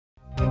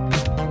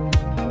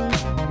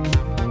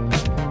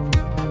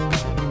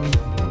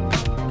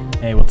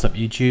Hey, what's up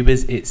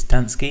YouTubers, it's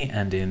Dansky,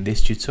 and in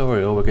this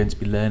tutorial we're going to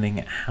be learning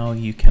how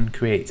you can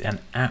create an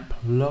app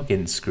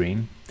login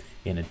screen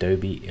in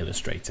Adobe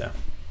Illustrator.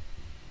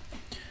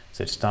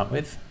 So to start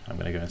with, I'm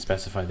going to go and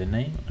specify the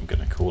name. I'm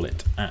going to call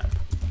it app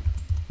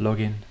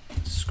login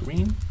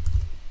screen.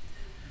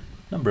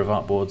 Number of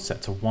artboards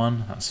set to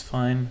 1, that's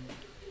fine.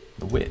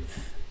 The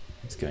width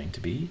is going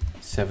to be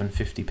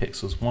 750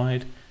 pixels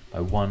wide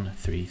by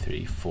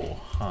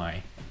 1334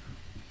 high.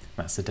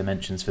 That's the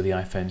dimensions for the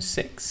iPhone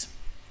 6.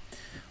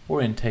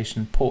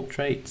 Orientation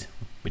portrait,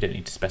 we don't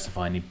need to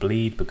specify any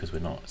bleed because we're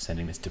not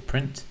sending this to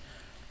print.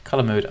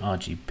 Color mode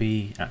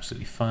RGB,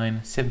 absolutely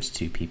fine.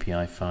 72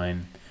 ppi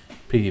fine.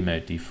 Preview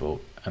mode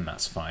default, and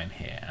that's fine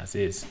here as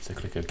is. So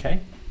click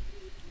OK.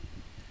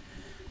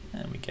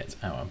 And we get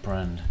our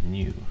brand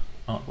new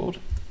artboard.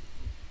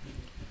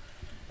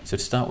 So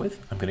to start with,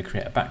 I'm going to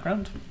create a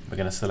background. We're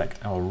going to select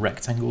our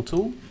rectangle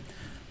tool,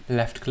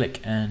 left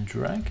click and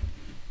drag,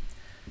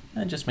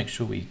 and just make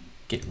sure we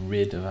get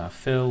rid of our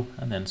fill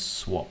and then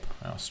swap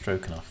our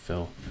stroke and our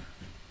fill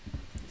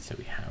so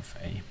we have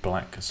a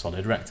black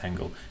solid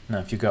rectangle. Now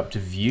if you go up to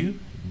view,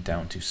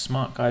 down to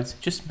smart guides,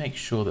 just make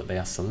sure that they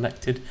are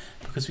selected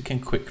because we can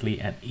quickly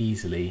and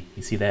easily,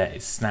 you see there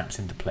it snaps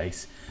into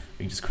place,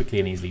 we can just quickly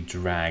and easily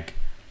drag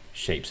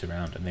shapes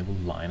around and they will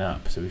line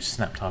up. So we've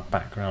snapped our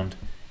background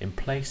in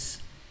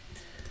place,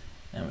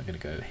 and we're going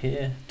to go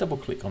here, double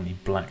click on the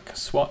black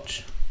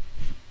swatch,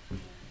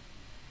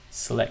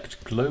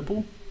 select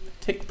global,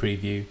 tick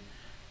preview,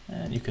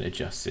 and you can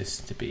adjust this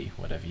to be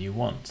whatever you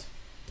want.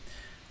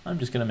 I'm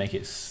just going to make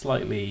it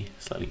slightly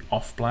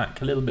off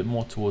black, a little bit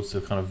more towards the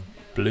kind of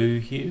blue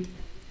hue,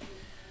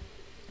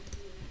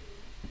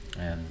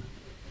 and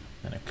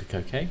then I click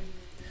OK.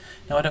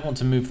 Now I don't want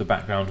to move the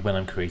background when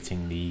I'm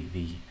creating the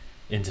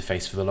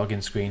interface for the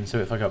login screen, so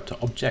if I go up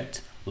to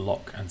Object,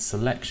 Lock and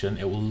Selection,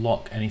 it will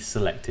lock any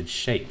selected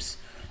shapes,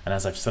 and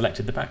as I've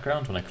selected the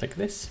background, when I click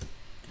this,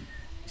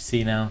 you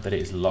see now that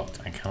it is locked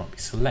and cannot be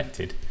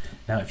selected.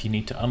 Now if you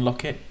need to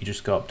unlock it, you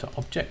just go up to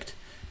Object,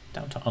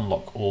 down to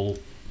Unlock All,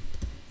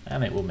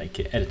 and it will make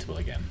it editable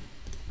again.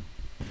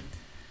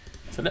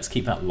 So let's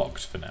keep that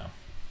locked for now.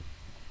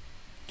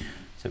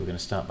 So we're going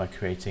to start by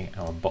creating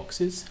our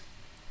boxes.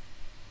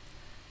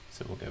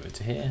 So we'll go over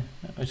to here,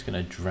 and we're just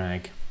going to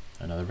drag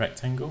another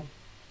rectangle.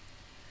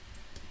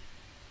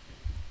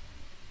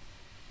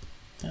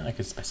 And I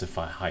could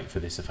specify height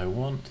for this if I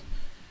want.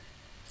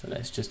 So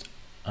let's just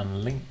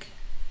unlink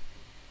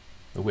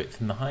the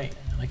width and the height,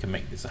 and I can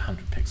make this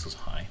 100 pixels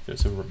high, so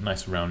it's a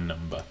nice round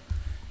number.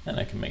 And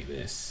I can make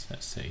this,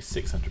 let's say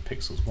 600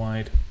 pixels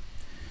wide.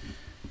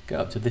 Go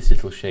up to this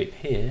little shape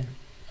here,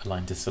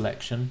 align to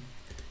selection,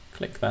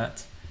 click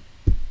that,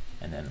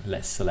 and then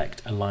let's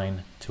select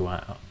align to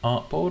our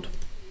artboard,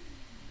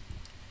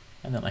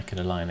 and then I can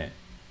align it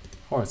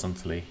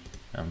horizontally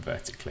and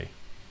vertically.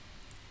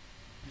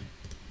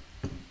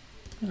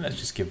 And let's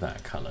just give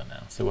that a color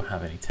now. So we'll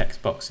have any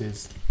text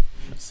boxes,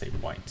 let's say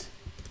white.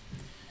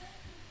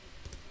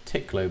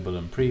 Tick global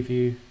and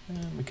preview,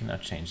 and we can now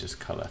change this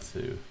color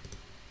to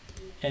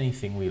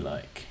anything we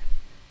like.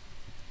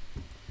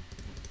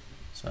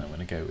 So I'm going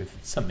to go with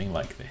something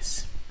like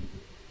this.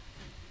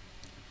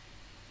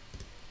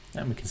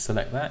 And we can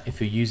select that.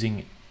 If you're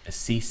using a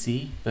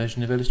CC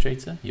version of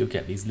Illustrator, you'll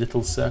get these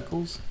little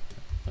circles.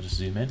 I'll just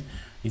zoom in.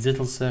 These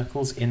little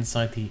circles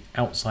inside the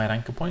outside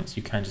anchor points,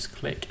 you can just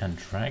click and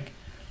drag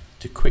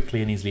to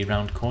quickly and easily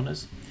round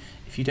corners.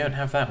 If you don't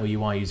have that, or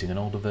you are using an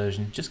older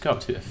version, just go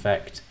up to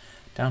Effect,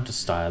 down to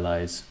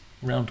Stylize,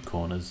 round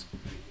corners,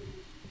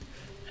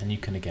 and you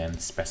can again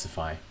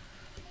specify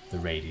the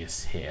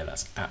radius here.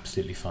 That's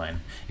absolutely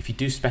fine. If you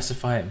do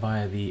specify it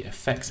via the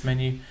Effects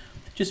menu,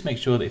 just make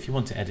sure that if you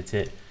want to edit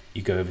it,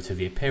 you go over to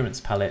the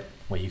Appearance palette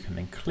where you can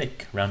then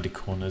click rounded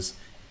corners,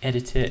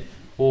 edit it,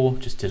 or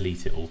just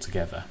delete it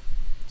altogether.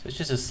 So it's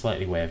just a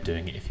slightly way of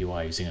doing it if you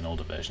are using an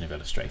older version of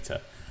Illustrator.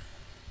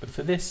 But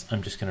for this,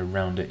 I'm just going to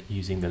round it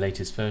using the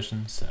latest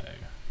version, so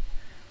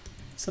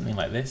something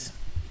like this.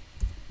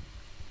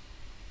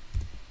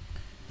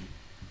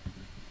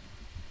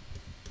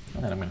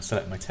 And then I'm going to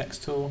select my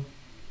text tool,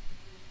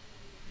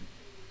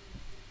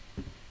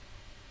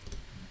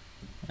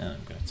 and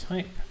I'm going to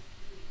type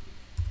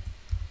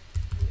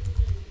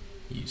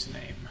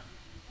username.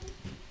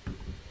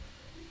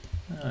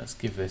 Let's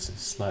give this a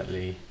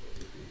slightly,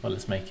 well,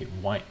 let's make it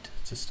white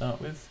to start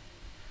with.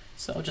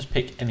 So I'll just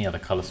pick any other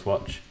color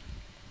swatch,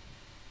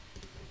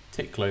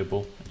 tick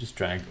global, and just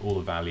drag all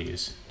the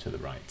values to the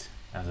right,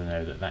 as I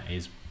know that that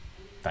is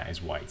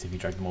white. If you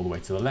drag them all the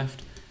way to the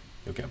left,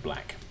 you'll get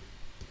black.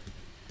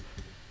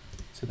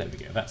 So there we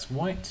go, that's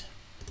white,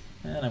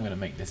 and I'm going to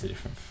make this a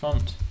different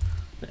font.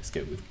 Let's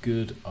go with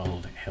good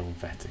old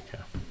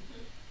Helvetica.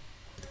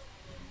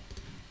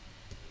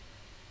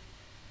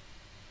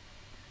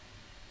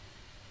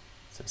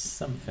 So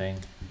something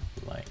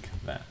like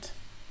that.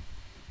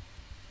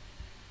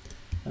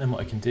 And then what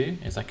I can do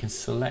is I can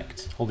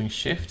select, holding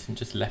shift and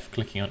just left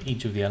clicking on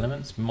each of the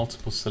elements,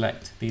 multiple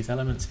select these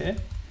elements here.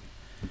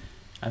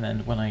 And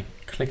then when I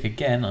click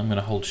again, I'm going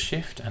to hold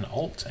Shift and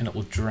Alt, and it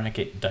will drag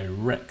it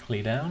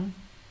directly down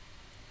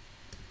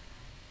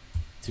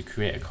to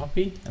create a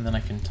copy, and then I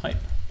can type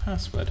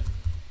password.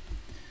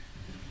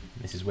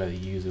 This is where the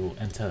user will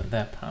enter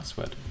their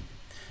password.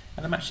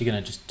 And I'm actually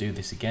going to just do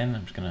this again.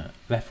 I'm just going to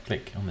left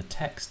click on the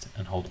text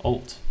and hold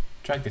Alt,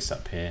 drag this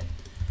up here,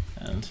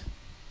 and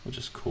we'll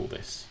just call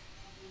this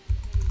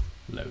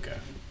logo.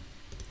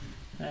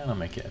 And I'll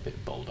make it a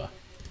bit bolder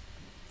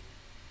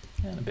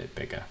and a bit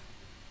bigger.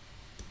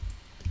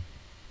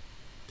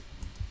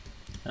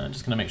 And I'm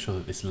just going to make sure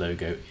that this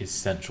logo is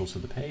central to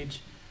the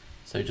page.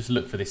 So just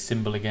look for this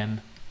symbol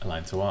again,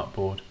 align to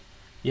Artboard.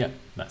 Yep,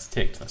 that's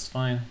ticked, that's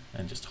fine.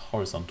 And just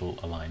horizontal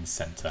align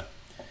center.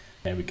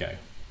 There we go.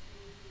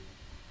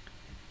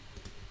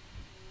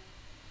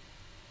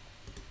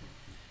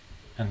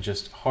 And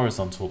just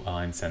horizontal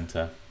align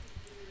center.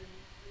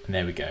 And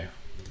there we go.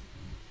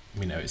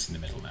 We know it's in the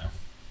middle now.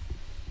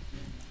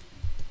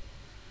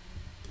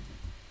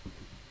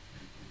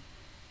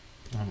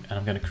 And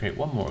I'm going to create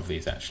one more of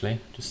these actually.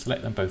 Just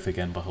select them both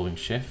again by holding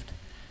Shift,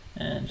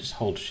 and just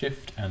hold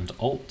Shift and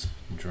Alt,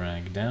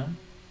 drag down.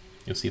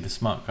 You'll see the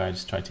smart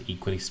guides try to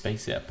equally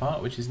space it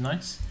apart, which is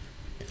nice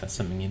if that's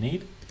something you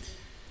need.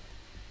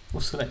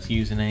 We'll select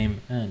username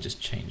and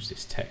just change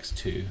this text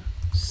to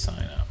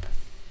sign up.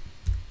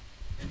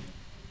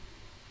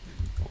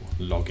 Or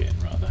log in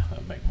rather, that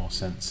would make more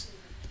sense.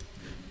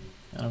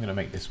 And I'm going to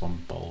make this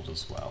one bold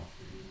as well.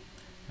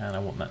 And I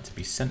want that to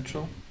be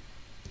central.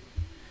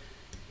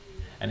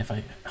 And if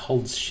I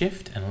hold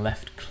Shift and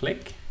left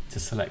click to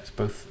select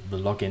both the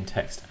login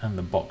text and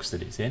the box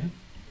that it's in,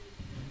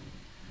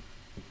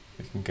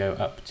 we can go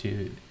up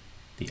to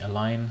the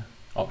align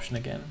option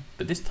again,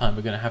 but this time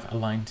we're going to have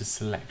align to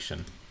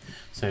selection.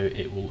 So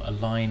it will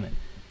align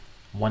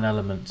one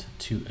element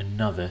to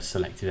another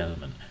selected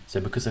element.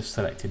 So because I've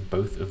selected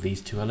both of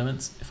these two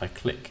elements, if I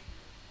click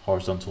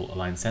horizontal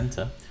align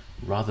center,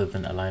 rather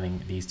than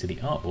aligning these to the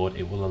artboard,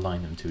 it will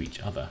align them to each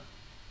other,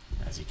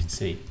 as you can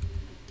see.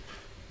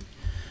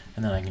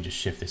 And then I can just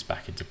shift this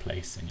back into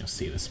place, and you'll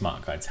see the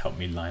smart guides help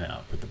me line it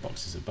up with the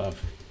boxes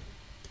above.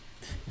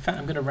 In fact,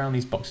 I'm going to round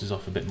these boxes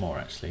off a bit more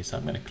actually. So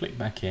I'm going to click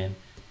back in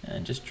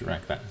and just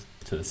drag that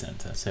to the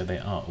center so they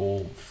are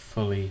all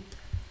fully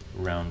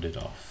rounded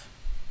off.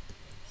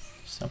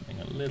 Something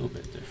a little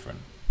bit different.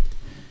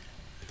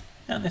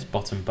 And this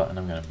bottom button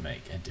I'm going to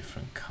make a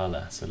different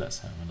color. So let's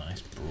have a nice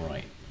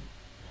bright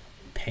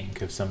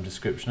pink of some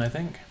description, I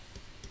think.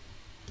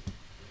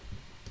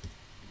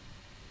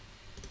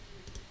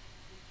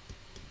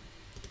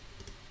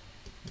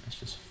 Let's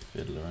just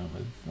fiddle around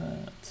with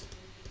that.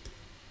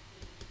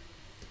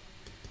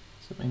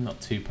 Something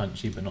not too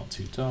punchy but not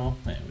too dull.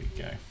 There we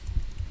go.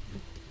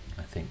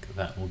 I think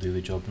that will do the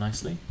job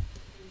nicely.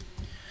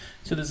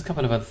 So there's a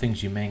couple of other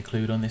things you may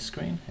include on this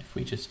screen. If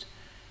we just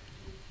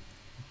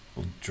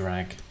we'll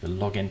drag the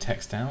login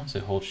text down,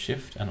 so hold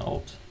Shift and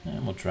Alt,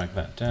 and we'll drag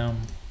that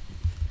down,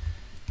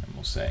 and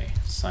we'll say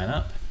sign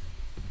up,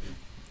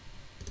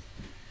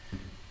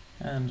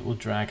 and we'll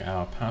drag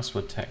our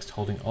password text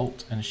holding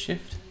Alt and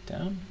Shift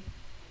down.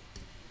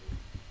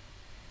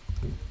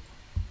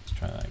 Let's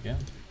try that again.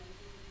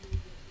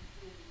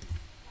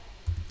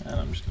 And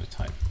I'm just going to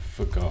type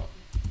forgot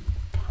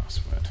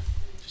password,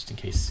 just in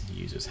case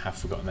users have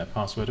forgotten their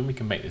password, and we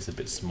can make this a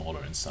bit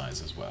smaller in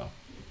size as well.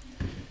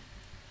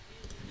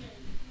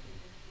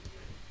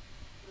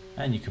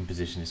 And you can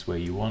position this where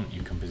you want.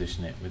 You can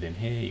position it within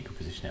here, you can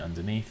position it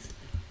underneath.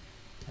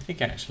 I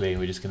think actually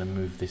we're just going to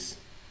move this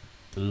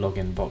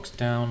login box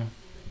down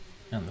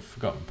and the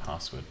forgotten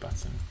password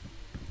button.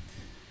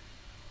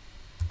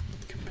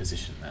 You can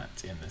position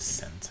that in the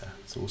center.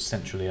 So we'll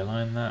centrally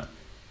align that.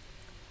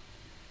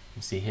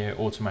 You see here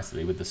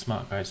automatically with the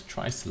smart guides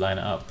tries to line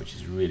it up, which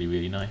is really,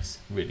 really nice,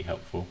 really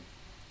helpful.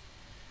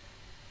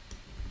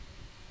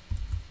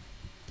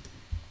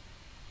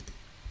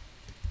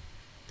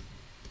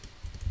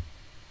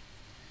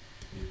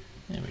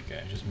 There we go,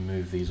 just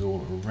move these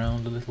all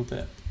around a little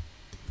bit.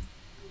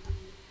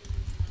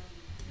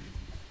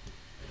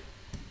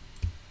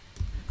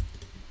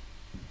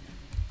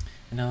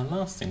 And now the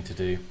last thing to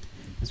do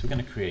is we're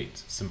going to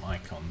create some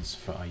icons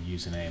for our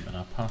username and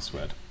our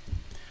password.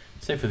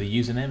 So for the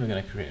username, we're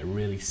going to create a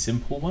really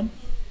simple one.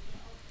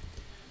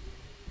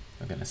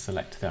 We're going to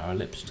select our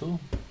ellipse tool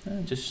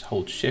and just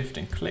hold Shift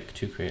and click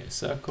to create a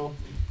circle.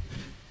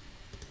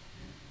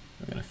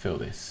 We're going to fill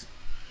this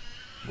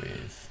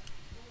with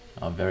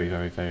our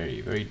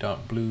very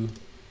dark blue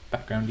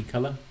backgroundy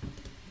color.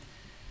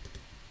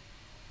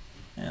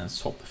 And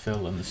swap the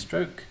fill and the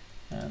stroke.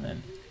 And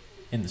then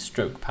in the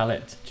stroke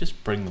palette,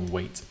 just bring the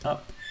weight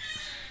up.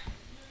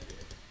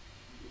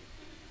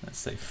 Let's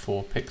say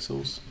 4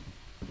 pixels.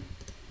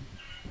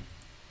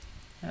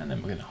 And then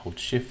we're going to hold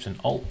Shift and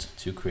Alt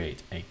to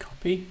create a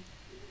copy.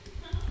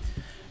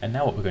 And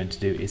now what we're going to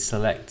do is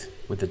select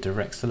with the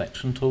direct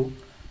selection tool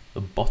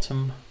the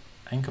bottom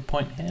anchor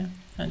point here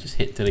and just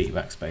hit delete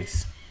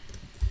backspace.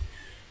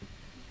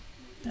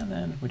 And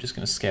then we're just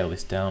going to scale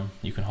this down.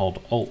 You can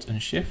hold Alt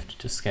and Shift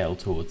to scale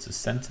towards the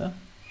center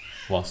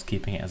whilst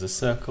keeping it as a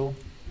circle.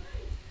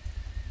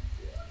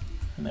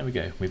 And there we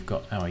go, we've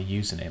got our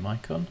username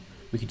icon.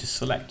 We can just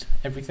select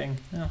everything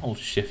and hold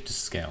shift to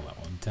scale that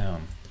one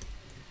down.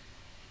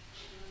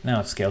 Now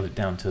I've scaled it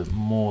down to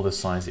more the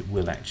size it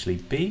will actually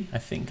be. I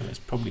think let's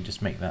probably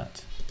just make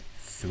that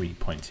 3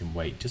 points in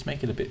weight, just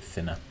make it a bit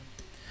thinner.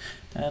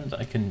 And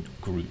I can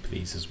group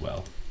these as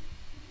well.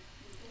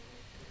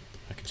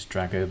 I can just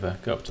drag over,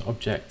 go up to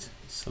Object,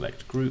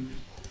 select Group,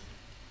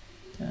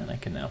 and I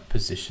can now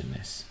position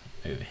this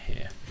over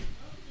here.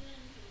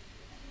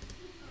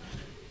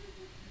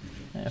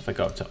 And if I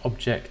go up to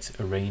Object,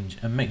 Arrange,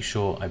 and make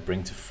sure I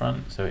bring to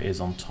front so it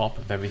is on top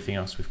of everything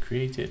else we've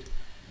created,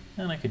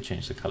 and I could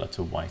change the color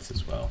to white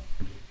as well.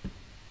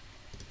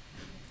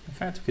 In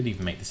fact, I could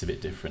even make this a bit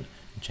different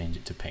and change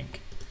it to pink,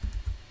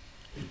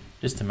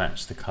 just to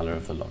match the color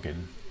of the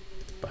login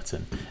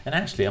button. And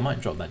actually, I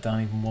might drop that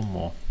down even one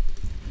more.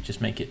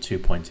 Just make it 2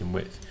 points in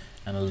width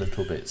and a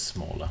little bit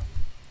smaller.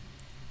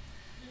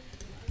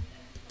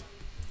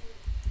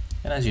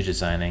 And as you're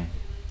designing,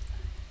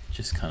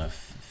 just kind of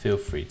feel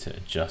free to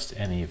adjust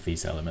any of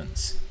these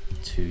elements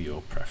to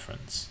your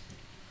preference.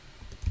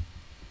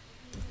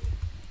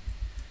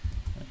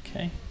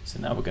 Okay, so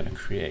now we're going to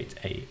create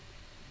a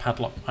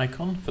padlock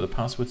icon for the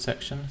password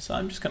section. So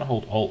I'm just going to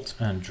hold Alt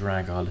and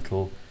drag our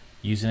little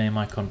username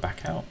icon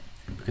back out,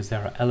 because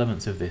there are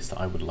elements of this that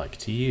I would like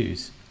to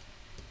use.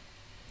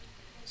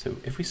 So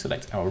if we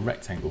select our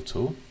rectangle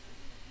tool,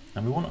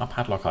 and we want our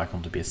padlock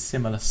icon to be a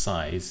similar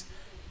size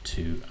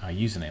to our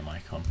username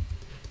icon.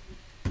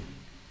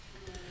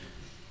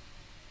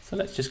 So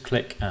let's just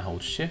click and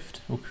hold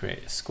shift, we'll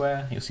create a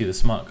square. You'll see the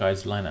smart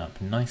guides line up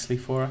nicely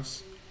for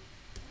us.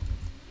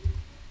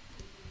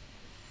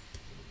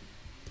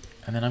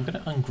 And then I'm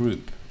going to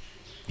ungroup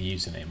the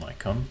username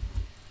icon.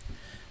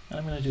 And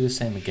I'm going to do the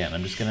same again.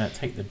 I'm just going to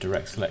take the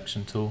direct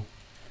selection tool,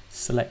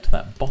 select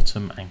that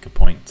bottom anchor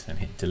point and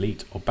hit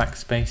delete or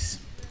backspace.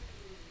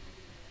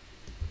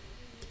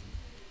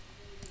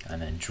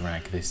 And then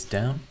drag this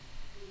down.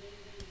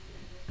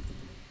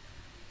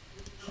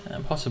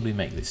 And possibly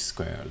make this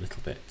square a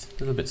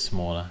little bit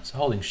smaller. So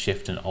holding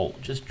shift and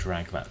alt, just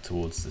drag that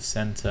towards the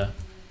center.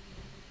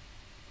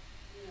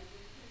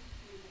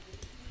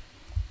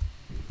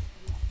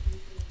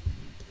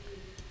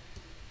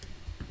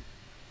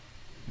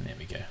 There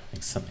we go, I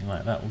think something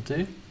like that will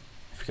do.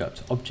 If we go up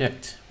to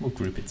Object, we'll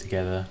group it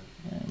together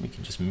and we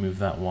can just move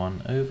that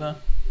one over.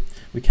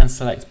 We can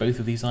select both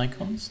of these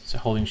icons, so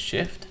holding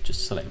shift,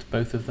 just select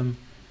both of them.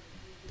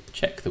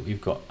 Check that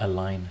we've got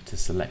Align to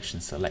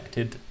Selection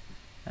selected,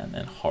 and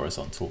then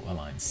Horizontal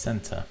Align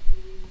Center.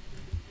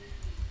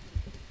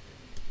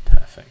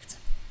 Perfect.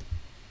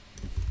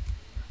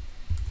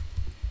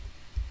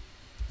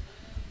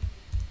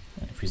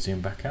 And if we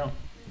zoom back out,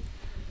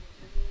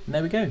 and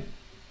there we go.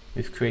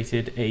 We've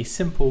created a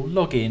simple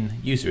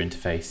login user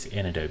interface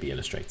in Adobe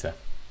Illustrator.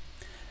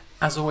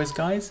 As always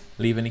guys,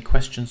 leave any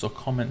questions or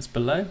comments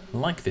below,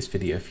 like this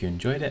video if you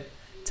enjoyed it,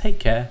 take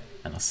care,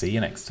 and I'll see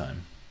you next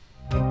time.